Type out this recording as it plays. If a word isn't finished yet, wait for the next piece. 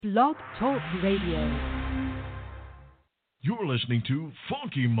Blog Talk Radio. You're listening to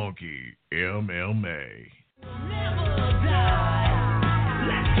Funky Monkey MMA.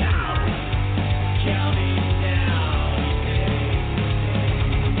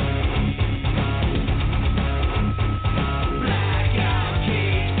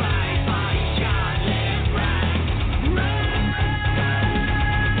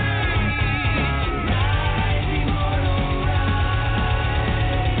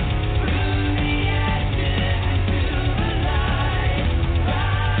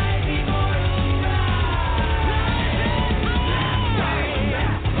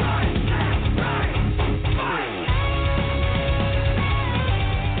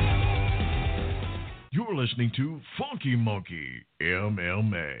 Listening to Funky Monkey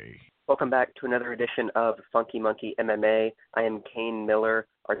MMA. Welcome back to another edition of Funky Monkey MMA. I am Kane Miller.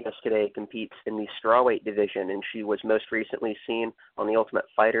 Our guest today competes in the strawweight division, and she was most recently seen on The Ultimate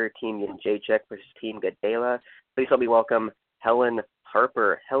Fighter, Team Jacek versus Team Gadela. Please help me welcome Helen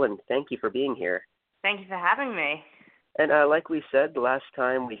Harper. Helen, thank you for being here. Thank you for having me. And like we said, the last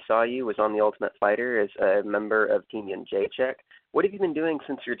time we saw you was on The Ultimate Fighter as a member of Team Jacek. What have you been doing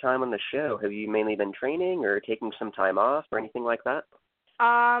since your time on the show? Have you mainly been training or taking some time off or anything like that?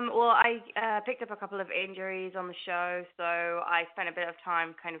 Well, I picked up a couple of injuries on the show, so I spent a bit of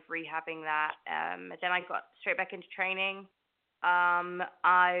time kind of rehabbing that. Then I got straight back into training.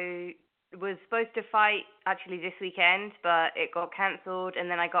 I was supposed to fight actually this weekend, but it got cancelled,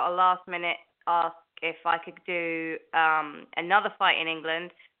 and then I got a last-minute ask if I could do another fight in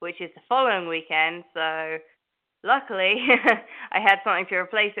England, which is the following weekend, so luckily, I had something to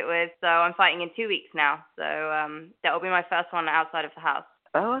replace it with, so I'm fighting in 2 weeks now. So that will be my first one outside of the house.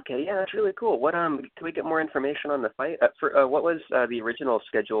 Oh, okay. Yeah, that's really cool. What can we get more information on the fight? What was the original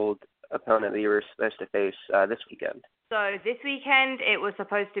scheduled opponent that you were supposed to face this weekend? So this weekend, it was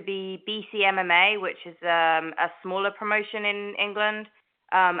supposed to be BC MMA, which is a smaller promotion in England,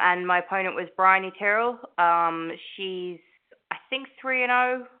 and my opponent was Bryony Tyrrell. She's, I think,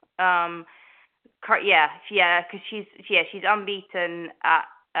 3-0. Because she's unbeaten at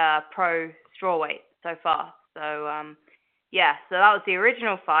pro strawweight so far. So so that was the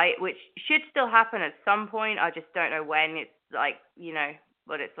original fight, which should still happen at some point. I just don't know when. It's like, you know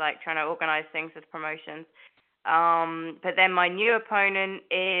what it's like trying to organize things with promotions. But then my new opponent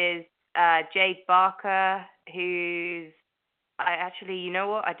is Jade Barker, who's you know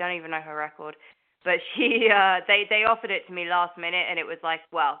what? I don't even know her record, but she they offered it to me last minute, and it was like,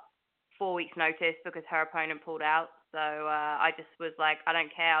 well, 4 weeks notice because her opponent pulled out. So I just was like, I don't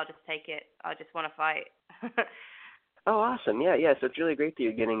care, I'll just take it. I just want to fight. Oh, awesome. Yeah. So it's really great that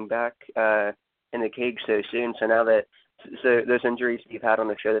you're getting back in the cage so soon. So now that those injuries that you've had on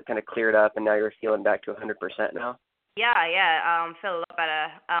the show that kind of cleared up and now you're feeling back to 100% now? Yeah. Feel a lot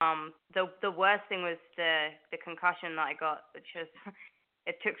better. The worst thing was the concussion that I got, which was,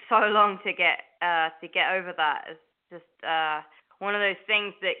 it took so long to get over that. It's just one of those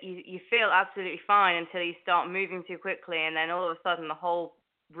things that you feel absolutely fine until you start moving too quickly, and then all of a sudden the whole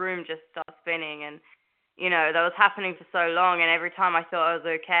room just starts spinning. And, you know, that was happening for so long, and every time I thought I was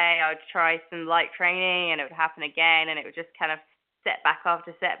okay, I would try some light training, and it would happen again, and it would just kind of setback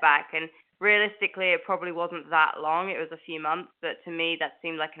after setback. And realistically, it probably wasn't that long. It was a few months, but to me, that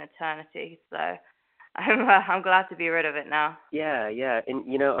seemed like an eternity. So I'm glad to be rid of it now. Yeah. And,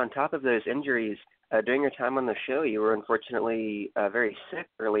 you know, on top of those injuries, during your time on the show, you were unfortunately very sick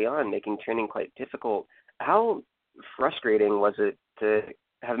early on, making training quite difficult. How frustrating was it to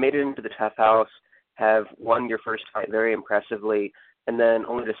have made it into the Tough House, have won your first fight very impressively, and then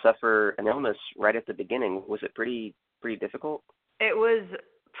only to suffer an illness right at the beginning? Was it pretty difficult? It was,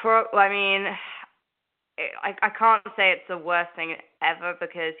 I can't say it's the worst thing ever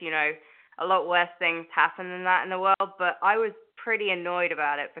because, you know, a lot worse things happen than that in the world, but I was pretty annoyed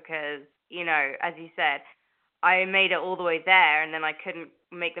about it because, you know, as you said, I made it all the way there, and then I couldn't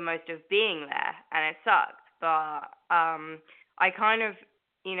make the most of being there, and it sucked. But I kind of,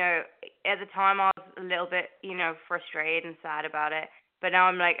 you know, at the time I was a little bit, you know, frustrated and sad about it. But now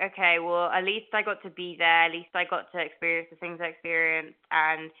I'm like, okay, well, at least I got to be there. At least I got to experience the things I experienced,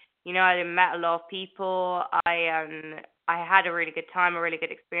 and, you know, I met a lot of people. I had a really good time, a really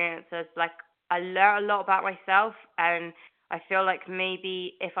good experience. So it's like I learned a lot about myself, and I feel like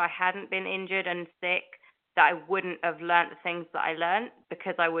maybe if I hadn't been injured and sick, that I wouldn't have learned the things that I learned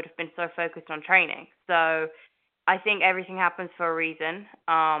because I would have been so focused on training. So I think everything happens for a reason.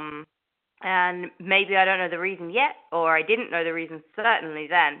 And maybe I don't know the reason yet, or I didn't know the reason certainly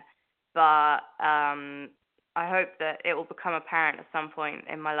then. But I hope that it will become apparent at some point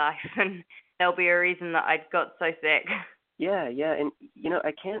in my life, and there'll be a reason that I got so sick. Yeah, and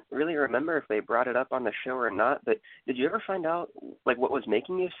I can't really remember if they brought it up on the show or not, but did you ever find out like what was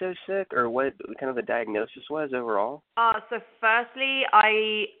making you so sick, or what kind of the diagnosis was overall? So firstly,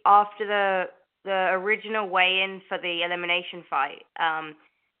 I after the original weigh-in for the elimination fight,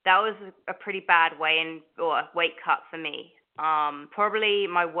 that was a pretty bad weigh-in or weight cut for me. Probably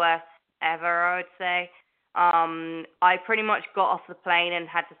my worst ever, I would say. I pretty much got off the plane and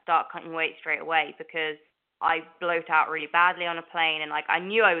had to start cutting weight straight away because I bloat out really badly on a plane, and like I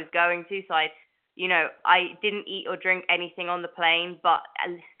knew I was going to, so I didn't eat or drink anything on the plane, but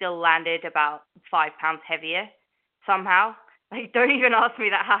I still landed about 5 pounds heavier somehow. Like, don't even ask me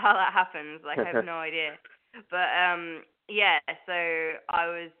how that happens. Like, I have no idea. But yeah. So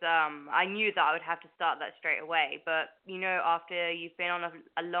I knew that I would have to start that straight away. But after you've been on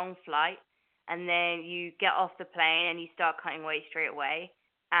a long flight, and then you get off the plane and you start cutting weight straight away,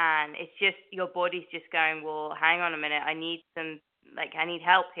 and it's just your body's just going, well, hang on a minute, I need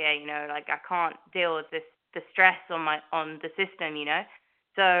help here, like I can't deal with the stress on the system,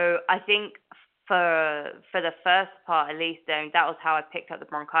 So I think for the first part at least, that was how I picked up the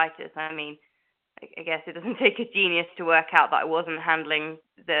bronchitis. I mean, I guess it doesn't take a genius to work out that I wasn't handling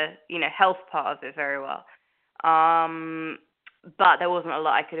the health part of it very well. But there wasn't a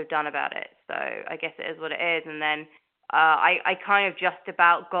lot I could have done about it. So I guess it is what it is. And then I kind of just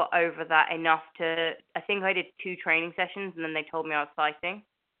about got over that enough to, I think I did 2 training sessions, and then they told me I was fighting.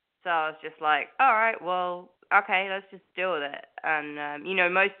 So I was just like, all right, well, okay, let's just deal with it. And,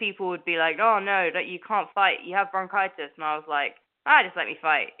 most people would be like, oh, no, that you can't fight. You have bronchitis. And I was like, just let me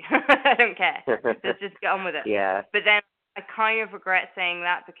fight. I don't care. Let's just get on with it. Yeah. But then I kind of regret saying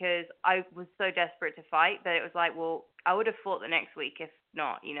that because I was so desperate to fight that it was like, well, I would have fought the next week if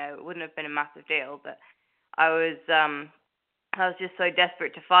not. It wouldn't have been a massive deal. But I was just so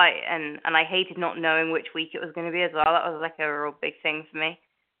desperate to fight, and I hated not knowing which week it was going to be as well. That was like a real big thing for me.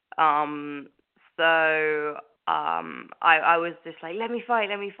 I was just like, let me fight,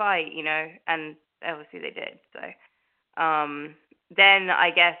 and obviously they did. So then I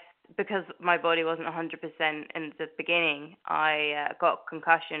guess because my body wasn't 100% in the beginning, I got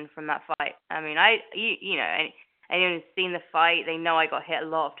concussion from that fight. I mean, anyone who's seen the fight, they know I got hit a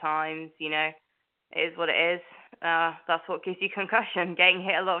lot of times. It is what it is. That's what gives you concussion, getting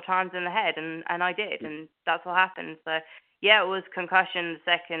hit a lot of times in the head, and I did, and that's what happened. So yeah, it was concussion, the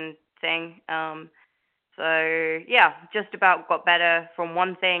second thing. So yeah, just about got better from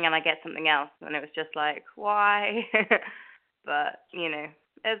one thing, and I get something else, and it was just like, why? But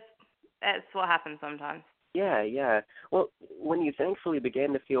it's what happens sometimes. Yeah. Well, when you thankfully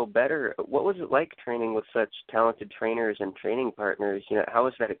began to feel better, what was it like training with such talented trainers and training partners? How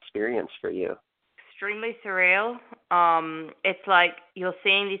was that experience for you? Extremely surreal. It's like you're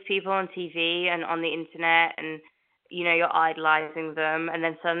seeing these people on TV and on the internet, and you're idolizing them, and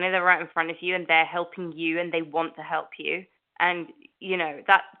then suddenly they're right in front of you and they're helping you and they want to help you. And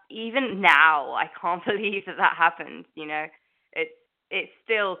that even now I can't believe that happened. It's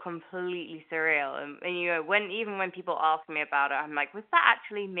still completely surreal. And when people ask me about it, I'm like, was that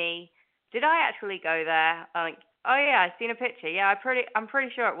actually me? Did I actually go there? I'm like, oh yeah, I've seen a picture. Yeah, I'm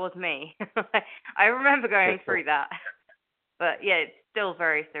pretty sure it was me. I remember going through that. But yeah, it's still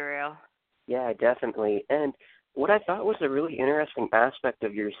very surreal. Yeah, definitely. And what I thought was a really interesting aspect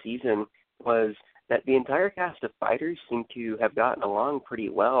of your season was that the entire cast of fighters seemed to have gotten along pretty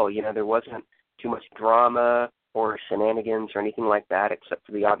well. There wasn't too much drama or shenanigans or anything like that, except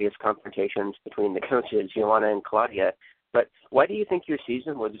for the obvious confrontations between the coaches, Joanna and Claudia. But why do you think your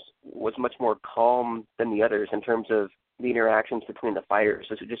season was much more calm than the others in terms of the interactions between the fighters?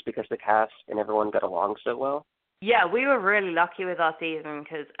 Is it just because the cast and everyone got along so well? Yeah, we were really lucky with our season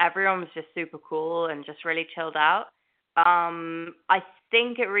because everyone was just super cool and just really chilled out. I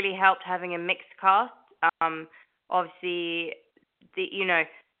think it really helped having a mixed cast. Obviously,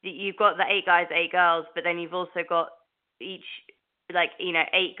 you've got the 8 guys, 8 girls, but then you've also got each,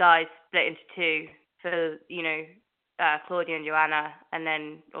 8 guys split into 2 for, Claudia and Joanna, and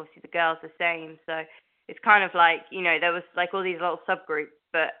then obviously the girls the same. So it's kind of like, there was like all these little subgroups,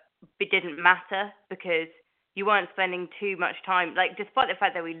 but it didn't matter because you weren't spending too much time, like despite the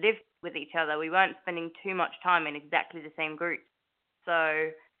fact that we lived with each other, we weren't spending too much time in exactly the same group. So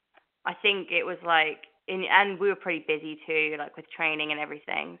I think it was like, and we were pretty busy too, like with training and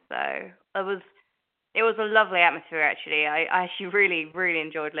everything. So it was a lovely atmosphere actually. I actually really, really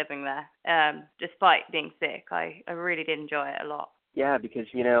enjoyed living there, despite being sick. I really did enjoy it a lot. Yeah, because,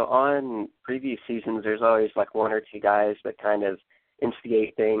 on previous seasons, there's always like 1 or 2 guys that kind of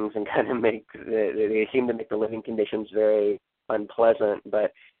instigate things and kind of they seem to make the living conditions very unpleasant.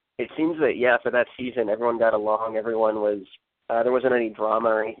 But It seems that, yeah, for that season, everyone got along. Everyone was, there wasn't any drama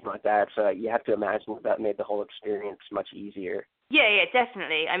or anything like that. So you have to imagine that made the whole experience much easier. Yeah, yeah,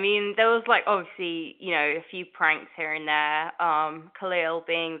 definitely. I mean, there was like obviously, a few pranks here and there. Khalil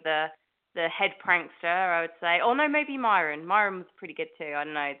being the head prankster, I would say. Oh no, maybe Myron. Myron was pretty good too. I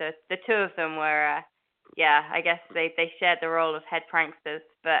don't know. The two of them were, yeah, I guess they shared the role of head pranksters,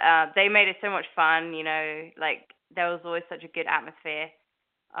 but they made it so much fun. Like there was always such a good atmosphere.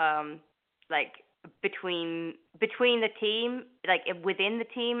 Like between the team, like within the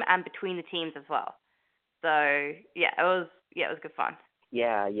team and between the teams as well. So it was good fun.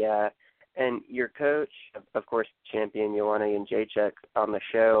 Yeah, yeah. And your coach, of course, champion Joanna Jędrzejczyk on the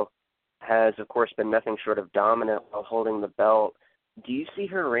show, has, of course, been nothing short of dominant while holding the belt. Do you see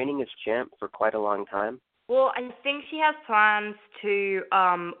her reigning as champ for quite a long time? Well, I think she has plans to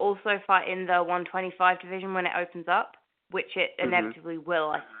also fight in the 125 division when it opens up, which it inevitably will,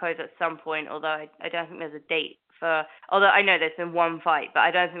 I suppose, at some point, although I don't think there's a date for, although I know there's been one fight, but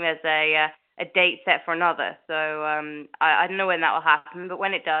I don't think there's a date set for another. So I don't know when that will happen, but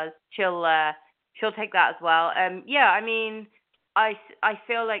when it does, she'll take that as well. Yeah, I mean, I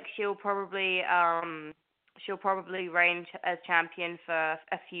feel like she'll probably reign as champion for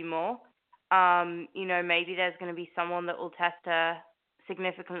a few more. Maybe there's going to be someone that will test her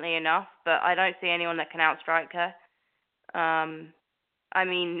significantly enough, but I don't see anyone that can outstrike her. I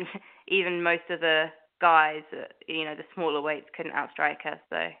mean, even most of the guys, the smaller weights couldn't outstrike her.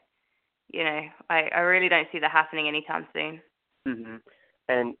 So, I really don't see that happening anytime soon. Mm-hmm.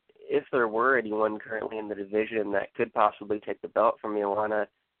 And if there were anyone currently in the division that could possibly take the belt from Joanna,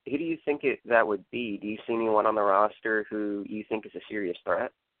 who do you think that would be? Do you see anyone on the roster who you think is a serious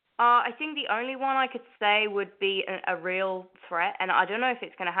threat? I think the only one I could say would be a real threat, and I don't know if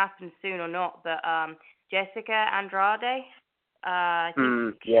it's going to happen soon or not, but Jessica Andrade. I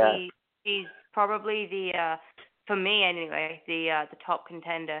think she's probably for me anyway, the top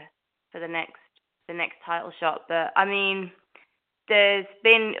contender for the next title shot. But I mean, there's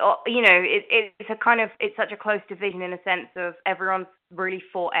been, it's such a close division in a sense of everyone's really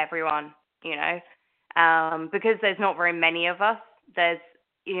fought everyone, because there's not very many of us. There's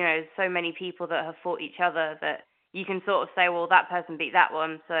so many people that have fought each other that you can sort of say, well, that person beat that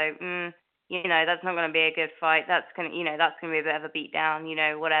one, so that's not going to be a good fight. That's going to be a bit of a beat down,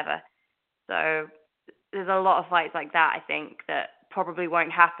 whatever. So there's a lot of fights like that, I think, that probably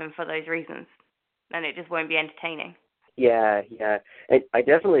won't happen for those reasons, and it just won't be entertaining. Yeah. I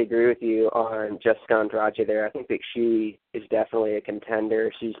definitely agree with you on Jessica Andrade there. I think that she is definitely a contender.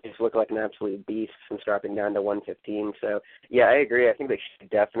 She's looked like an absolute beast since dropping down to 115. So, yeah, I agree. I think that she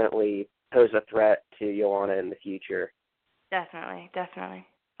definitely pose a threat to Joanna in the future. Definitely.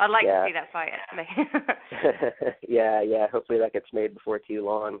 I'd like to see that fight, actually. Yeah. Hopefully that gets made before too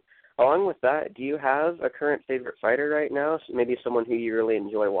long. Along with that, do you have a current favorite fighter right now? Maybe someone who you really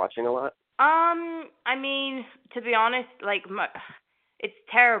enjoy watching a lot? I mean, to be honest, like, it's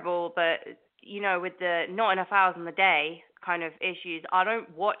terrible, but, with the not enough hours in the day kind of issues, I don't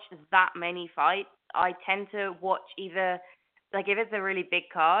watch that many fights. I tend to watch either, like, if it's a really big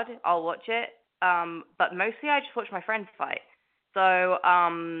card, I'll watch it, but mostly I just watch my friends fight. So,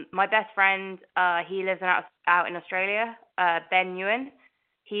 my best friend, he lives out in Australia, Ben Nguyen.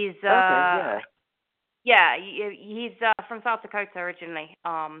 He's, he's from South Dakota originally,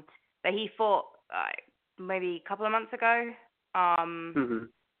 but he fought maybe a couple of months ago, and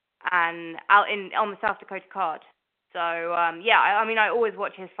out on the South Dakota card. So I mean, I always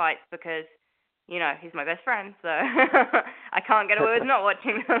watch his fights because he's my best friend, so I can't get away with not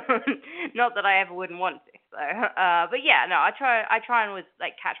watching them. Not that I ever wouldn't want to. So, but yeah, no, I try and always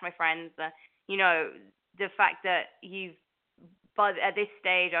like catch my friends. The fact that but at this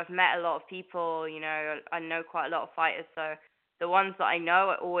stage I've met a lot of people. I know quite a lot of fighters, so. The ones that I know,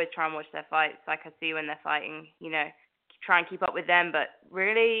 I always try and watch their fights. I can see when they're fighting, try and keep up with them. But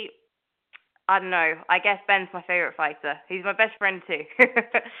really, I don't know. I guess Ben's my favorite fighter. He's my best friend too.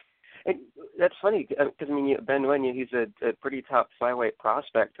 That's funny because I mean Ben Nguyen, he's a pretty top flyweight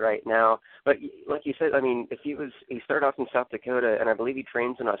prospect right now. But like you said, I mean, he started off in South Dakota, and I believe he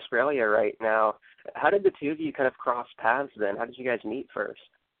trains in Australia right now. How did the two of you kind of cross paths then? How did you guys meet first?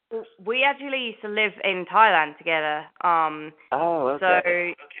 We actually used to live in Thailand together.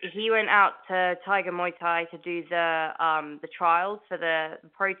 Okay. So he went out to Tiger Muay Thai to do the trials for the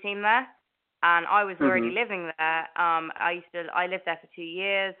pro team there, and I was already living there. I lived there for 2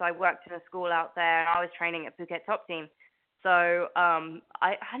 years. I worked in a school out there, and I was training at Phuket Top Team. So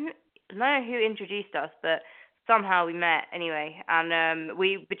I don't know who introduced us, but somehow we met anyway, and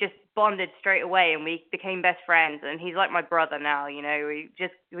we just bonded straight away, and we became best friends. And he's like my brother now.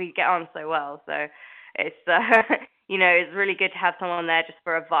 We get on so well. So it's it's really good to have someone there just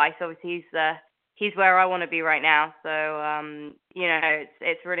for advice. Obviously, he's where I want to be right now. So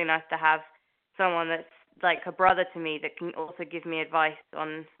it's really nice to have someone that's like a brother to me that can also give me advice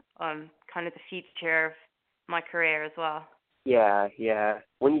on kind of the future of my career as well. Yeah, yeah.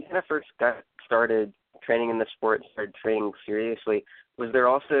 When you kind of first got started training in the sport, started training seriously, was there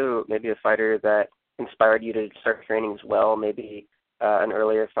also maybe a fighter that inspired you to start training as well? Maybe an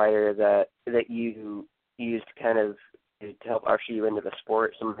earlier fighter that you used kind of to help usher you into the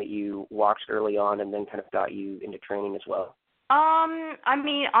sport, someone that you watched early on and then kind of got you into training as well? I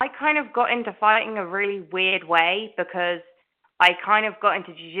mean, I kind of got into fighting a really weird way because I kind of got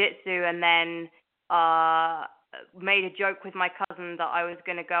into jiu-jitsu and then made a joke with my cousin that I was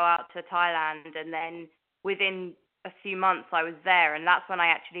going to go out to Thailand, and then within a few months I was there, and that's when I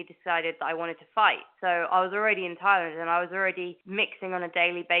actually decided that I wanted to fight. So I was already in Thailand, and I was already mixing on a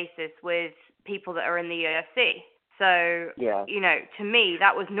daily basis with people that are in the UFC. So, Yeah. To me,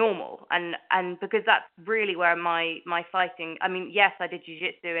 that was normal. And because that's really where my fighting, I mean, yes, I did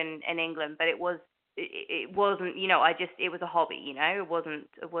jiu-jitsu in England, but it wasn't, it was a hobby, it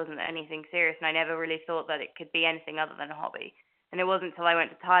wasn't anything serious. And I never really thought that it could be anything other than a hobby. And it wasn't until I went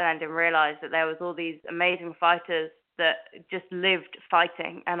to Thailand and realized that there was all these amazing fighters that just lived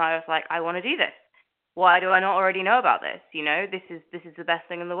fighting. And I was like, I want to do this. Why do I not already know about this? This is the best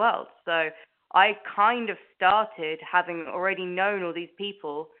thing in the world. So I kind of started having already known all these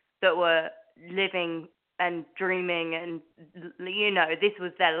people that were living and dreaming, and this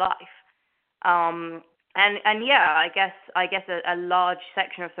was their life. And yeah, I guess a large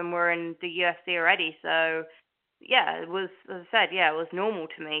section of them were in the UFC already. So yeah, it was, as I said, yeah, it was normal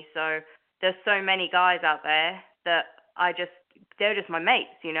to me. So there's so many guys out there that they're just my mates.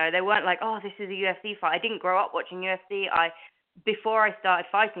 They weren't like, oh, this is a UFC fight. I didn't grow up watching UFC. Before I started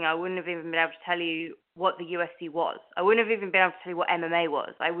fighting, I wouldn't have even been able to tell you what the UFC was. I wouldn't have even been able to tell you what MMA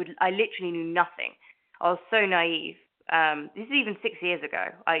was. I literally knew nothing. I was so naive. This is even 6 years ago.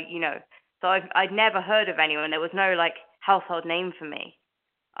 So I'd never heard of anyone. There was no like household name for me.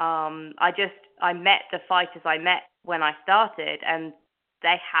 I met the fighters I met when I started, and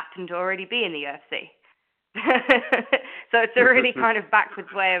they happened to already be in the UFC. So it's a really kind of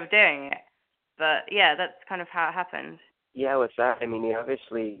backwards way of doing it. But yeah, that's kind of how it happened. Yeah, with that, I mean,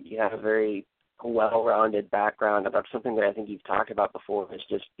 obviously you have a very well-rounded background about something that I think you've talked about before, is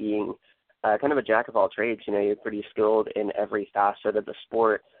just being kind of a jack of all trades. You're pretty skilled in every facet of the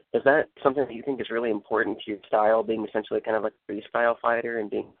sport. Is that something that you think is really important to your style, being essentially kind of like a freestyle fighter and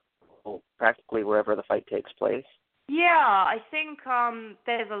being practically wherever the fight takes place? Yeah, I think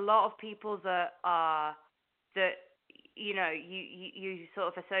there's a lot of people that you sort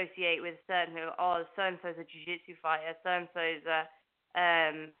of associate with certain who, oh, so-and-so's a jiu-jitsu fighter, so-and-so's a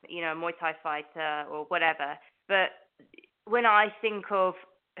Muay Thai fighter or whatever. But when I think of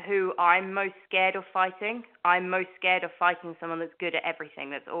who I'm most scared of fighting, I'm most scared of fighting someone that's good at everything,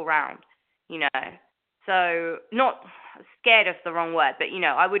 that's all round, So not scared of the wrong word, but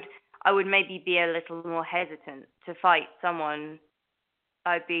I would maybe be a little more hesitant to fight someone.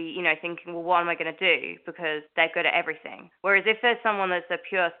 I'd be, thinking, well, what am I going to do? Because they're good at everything. Whereas if there's someone that's a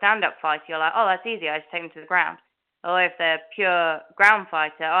pure stand-up fighter, you're like, oh, that's easy. I just take them to the ground. Or if they're pure ground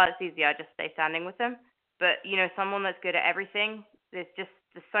fighter, oh, that's easy. I just stay standing with them. But, someone that's good at everything, there's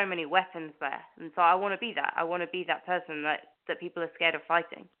so many weapons there. And so I want to be that. I want to be that person that people are scared of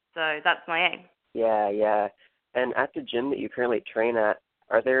fighting. So that's my aim. Yeah, yeah. And at the gym that you currently train at,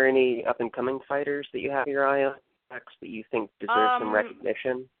 are there any up-and-coming fighters that you have your eye on that you think deserve some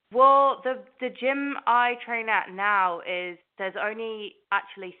recognition? Well, the gym I train at now there's only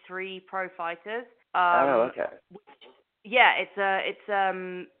actually 3 pro fighters. Okay. Yeah, it's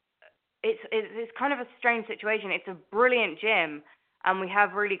kind of a strange situation. It's a brilliant gym, and we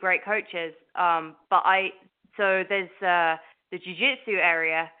have really great coaches. So there's the jiu-jitsu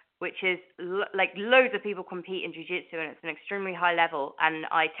area, which is like loads of people compete in jiu-jitsu, and it's an extremely high level. And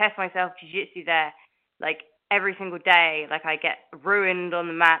I test myself jiu-jitsu there, like every single day. Like I get ruined on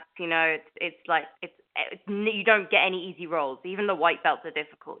the mats. It's you don't get any easy rolls. Even the white belts are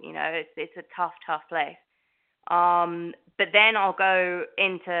difficult. It's a tough place. But then I'll go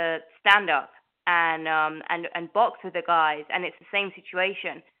into stand-up and box with the guys, and it's the same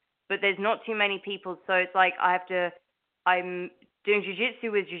situation. But there's not too many people, so it's like I'm doing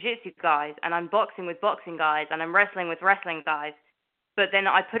jiu-jitsu with jiu-jitsu guys, and I'm boxing with boxing guys, and I'm wrestling with wrestling guys. But then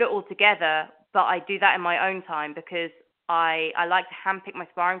I put it all together, but I do that in my own time because I like to handpick my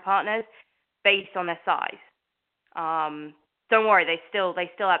sparring partners based on their size. Don't worry, they still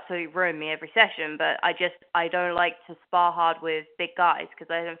absolutely ruin me every session, but I don't like to spar hard with big guys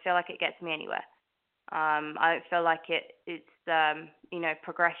because I don't feel like it gets me anywhere. I don't feel like it's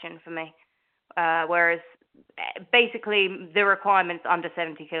progression for me. Whereas basically the requirement's under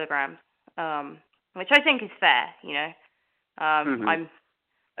 70 kilograms, which I think is fair. Mhm.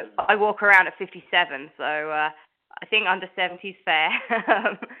 I walk around at 57, so I think under 70 is fair.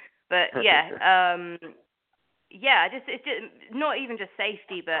 But it's just not even just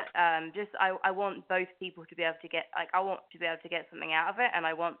safety, but just I want both people to be able to get I want to be able to get something out of it, and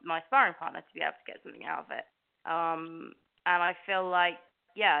I want my sparring partner to be able to get something out of it. And I feel like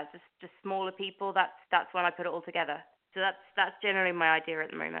just smaller people. That's when I put it all together. So that's generally my idea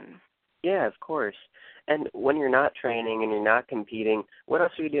at the moment. Yeah, of course. And when you're not training and you're not competing, what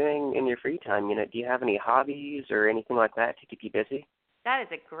else are you doing in your free time? Do you have any hobbies or anything like that to keep you busy? That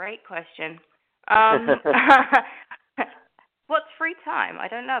is a great question. Um, what's free time? I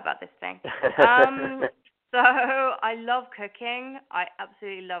don't know about this thing. So I love cooking. I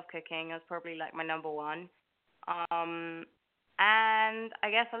absolutely love cooking. That's probably like my number one. And I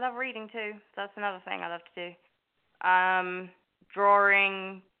guess I love reading too. That's another thing I love to do.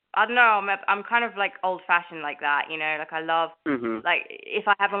 Drawing. I don't know. I'm kind of like old-fashioned like that. Like I love Mhm. like if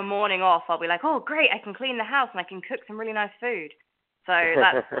I have a morning off, I'll be like, oh great, I can clean the house and I can cook some really nice food. So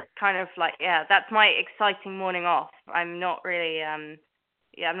that's kind of like that's my exciting morning off. I'm not really I'm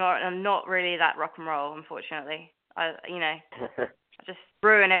not really that rock and roll, unfortunately. I just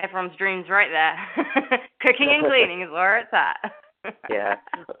ruin everyone's dreams right there. Cooking and cleaning is where it's at. Yeah.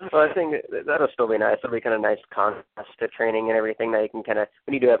 Well, I think that'll still be nice. It'll be kind of nice contrast to training and everything that you can kind of,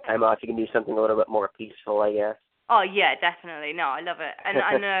 when you do have time off, you can do something a little bit more peaceful, I guess. Oh yeah, definitely. No, I love it.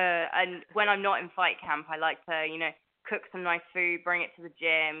 And when I'm not in fight camp, I like to cook some nice food, bring it to the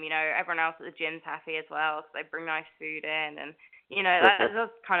gym. Everyone else at the gym's happy as well because they bring nice food in, and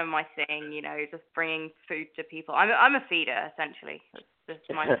that's kind of my thing. Just bringing food to people. I'm a feeder essentially. That's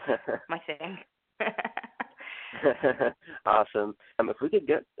just my thing. Awesome. If we could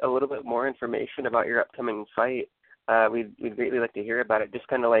get a little bit more information about your upcoming fight, we'd greatly like to hear about it. Just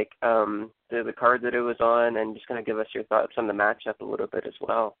kind of like the card that it was on, and just kind of give us your thoughts on the matchup a little bit as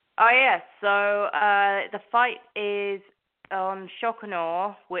well. Oh yeah, so the fight is on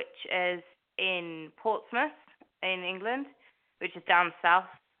Shokanor, which is in Portsmouth in England, which is down south.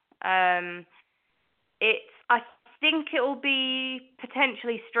 I think it will be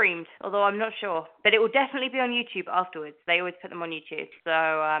potentially streamed, although I'm not sure. But it will definitely be on YouTube afterwards. They always put them on YouTube, so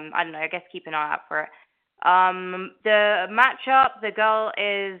I don't know. I guess keep an eye out for it. The matchup, the girl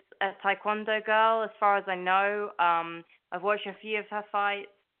is a Taekwondo girl, as far as I know. I've watched a few of her fights.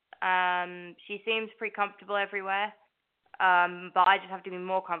 She seems pretty comfortable everywhere, but I just have to be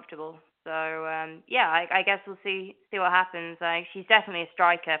more comfortable. So I guess we'll see what happens. She's definitely a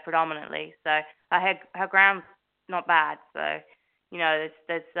striker predominantly, so her ground's not bad. So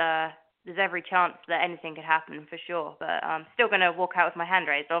there's every chance that anything could happen for sure. But I'm still gonna walk out with my hand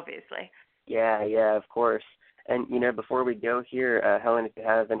raised, obviously. Yeah, of course. And, before we go here, Helen, if you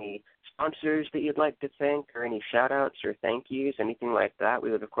have any sponsors that you'd like to thank or any shout-outs or thank yous, anything like that, we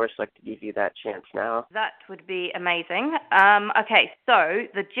would, of course, like to give you that chance now. That would be amazing. Okay, so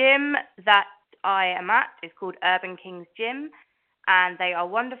the gym that I am at is called Urban Kings Gym, and they are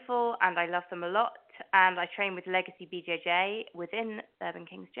wonderful, and I love them a lot, and I train with Legacy BJJ within Urban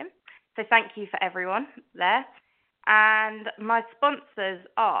Kings Gym. So thank you for everyone there. And my sponsors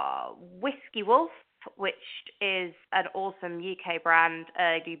are Whiskey Wolf, which is an awesome UK brand.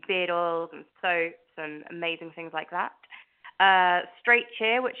 They do beard oils and soaps and amazing things like that. Straight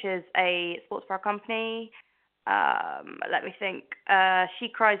Cheer, which is a sports bra company. Let me think. She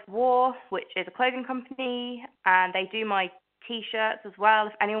Cries War, which is a clothing company, and they do my T-shirts as well.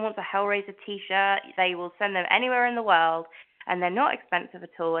 If anyone wants a Hellraiser T-shirt, they will send them anywhere in the world, and they're not expensive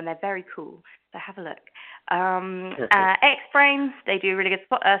at all, and they're very cool. So have a look. X-Brains, they do really good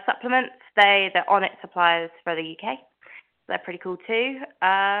supplements. They're Onyx suppliers for the UK. So they're pretty cool too.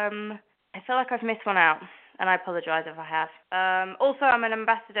 I feel like I've missed one out, and I apologise if I have. Also, I'm an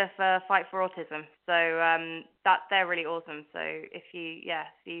ambassador for Fight for Autism, so they're really awesome. So if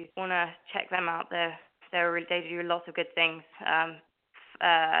you want to check them out, they do lots of good things.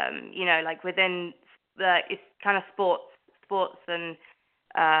 Like within it's kind of sports and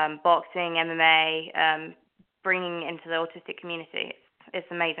boxing, MMA, bringing into the autistic community.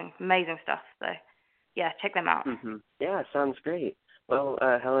 It's amazing stuff. So, check them out. Mm-hmm. Yeah, sounds great. Well,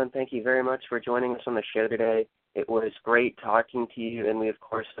 Helen, thank you very much for joining us on the show today. It was great talking to you, and we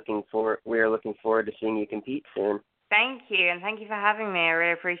are looking forward to seeing you compete soon. Thank you, and thank you for having me. I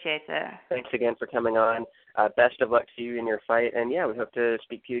really appreciate it. Thanks again for coming on. Best of luck to you in your fight, and yeah, we hope to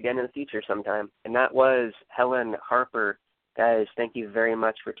speak to you again in the future sometime. And that was Helen Harper. Guys, thank you very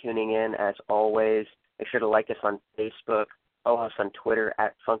much for tuning in, as always. Make sure to like us on Facebook, follow us on Twitter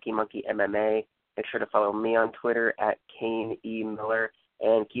at Funky Monkey MMA. Make sure to follow me on Twitter at Kane E. Miller,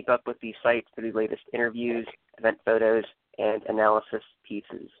 and keep up with these sites for the latest interviews, event photos, and analysis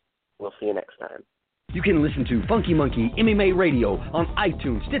pieces. We'll see you next time. You can listen to Funky Monkey MMA Radio on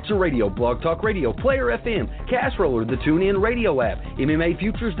iTunes, Stitcher Radio, Blog Talk Radio, Player FM, Castroller, the TuneIn Radio app,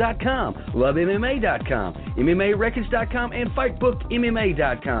 MMAFutures.com, LoveMMA.com, MMARecords.com, and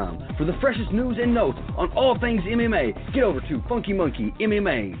FightBookMMA.com. For the freshest news and notes on all things MMA, get over to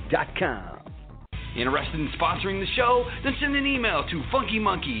FunkyMonkeyMMA.com. Interested in sponsoring the show? Then send an email to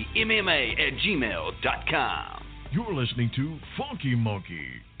FunkyMonkeyMMA@gmail.com. You're listening to Funky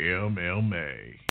Monkey MMA.